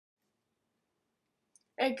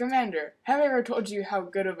Hey, Commander, have I ever told you how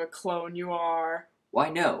good of a clone you are?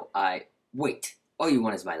 Why no, Wait, all you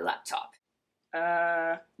want is my laptop.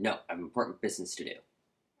 No, I have important business to do.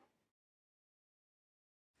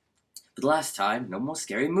 But last time, no more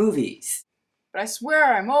scary movies. But I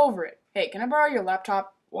swear I'm over it. Hey, can I borrow your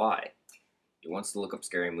laptop? Why? He wants to look up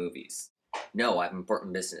scary movies. No, I have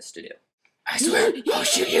important business to do. I swear, I'll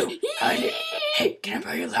shoot you. Hide it. Hey, can I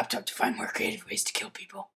borrow your laptop to find more creative ways to kill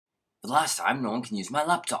people? But last time, no one can use my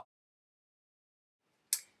laptop.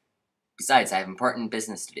 Besides, I have important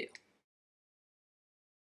business to do.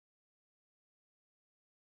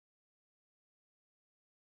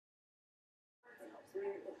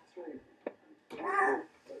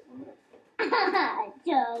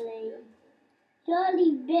 Charlie.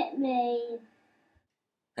 Charlie bit me.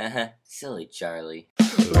 Haha, silly Charlie.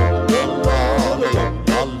 La la la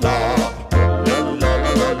la la la la.